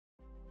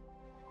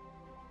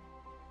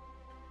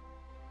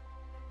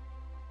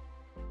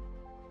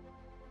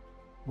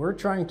We're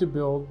trying to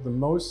build the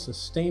most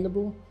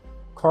sustainable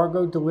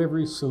cargo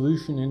delivery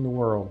solution in the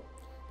world,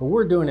 but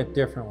we're doing it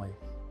differently.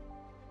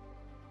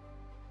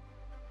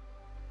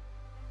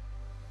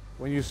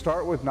 When you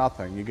start with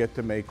nothing, you get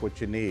to make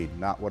what you need,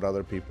 not what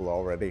other people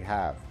already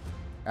have.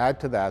 Add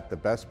to that the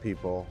best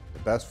people, the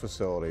best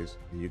facilities,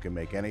 and you can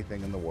make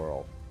anything in the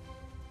world.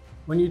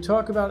 When you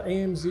talk about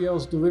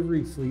AMZL's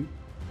delivery fleet,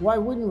 why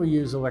wouldn't we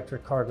use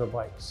electric cargo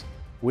bikes?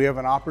 We have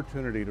an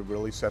opportunity to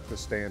really set the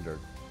standard.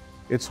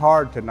 It's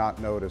hard to not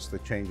notice the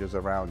changes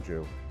around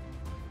you.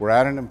 We're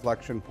at an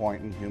inflection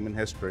point in human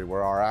history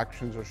where our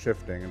actions are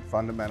shifting and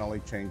fundamentally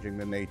changing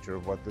the nature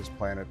of what this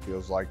planet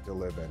feels like to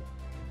live in.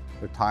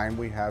 The time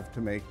we have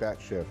to make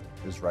that shift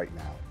is right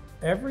now.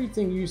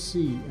 Everything you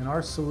see in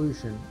our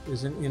solution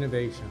is an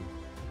innovation.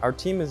 Our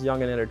team is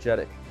young and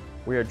energetic.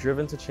 We are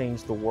driven to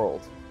change the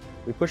world.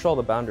 We push all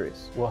the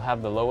boundaries. We'll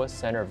have the lowest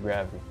center of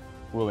gravity.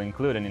 We'll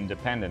include an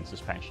independent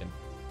suspension.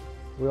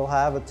 We'll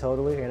have a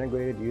totally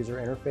integrated user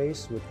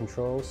interface with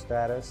controls,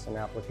 status, and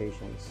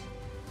applications.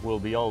 We'll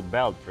be all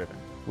belt-driven.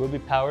 We'll be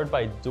powered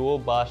by dual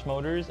Bosch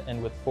motors,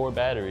 and with 4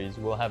 batteries,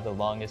 we'll have the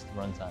longest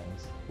run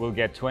times. We'll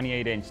get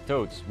 28-inch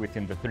totes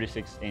within the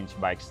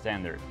 36-inch bike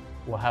standard.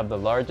 We'll have the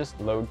largest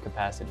load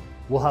capacity.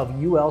 We'll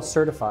have UL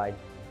certified,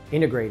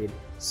 integrated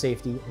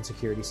safety and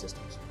security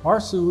systems.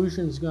 Our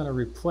solution is going to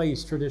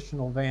replace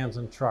traditional vans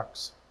and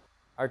trucks.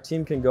 Our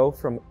team can go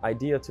from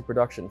idea to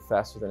production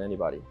faster than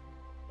anybody.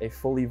 A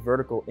fully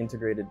vertical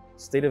integrated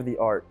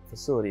state-of-the-art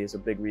facility is a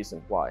big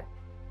reason why.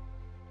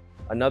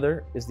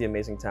 Another is the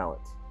amazing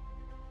talent.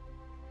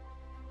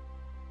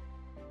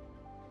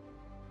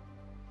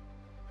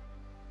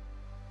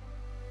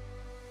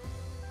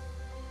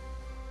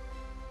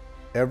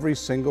 Every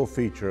single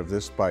feature of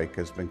this bike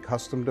has been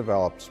custom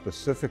developed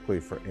specifically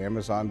for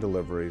Amazon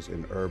deliveries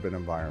in urban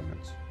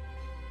environments.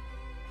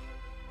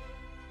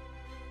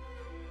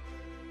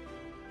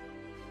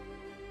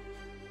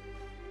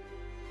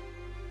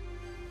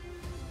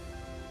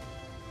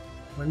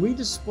 When we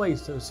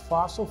displace those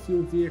fossil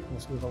fuel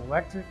vehicles with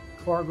electric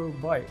cargo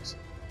bikes,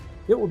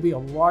 it will be a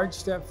large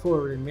step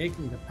forward in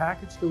making the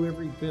package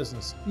delivery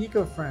business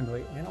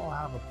eco-friendly, and it will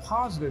have a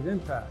positive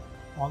impact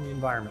on the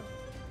environment.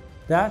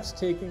 That's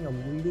taking a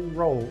leading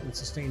role in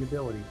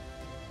sustainability.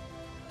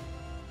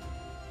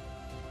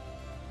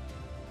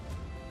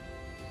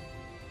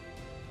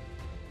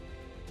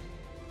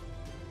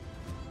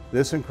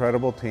 This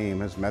incredible team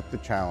has met the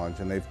challenge,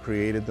 and they've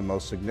created the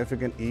most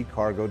significant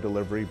e-cargo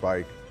delivery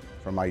bike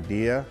from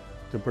idea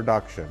to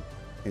production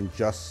in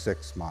just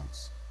 6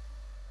 months.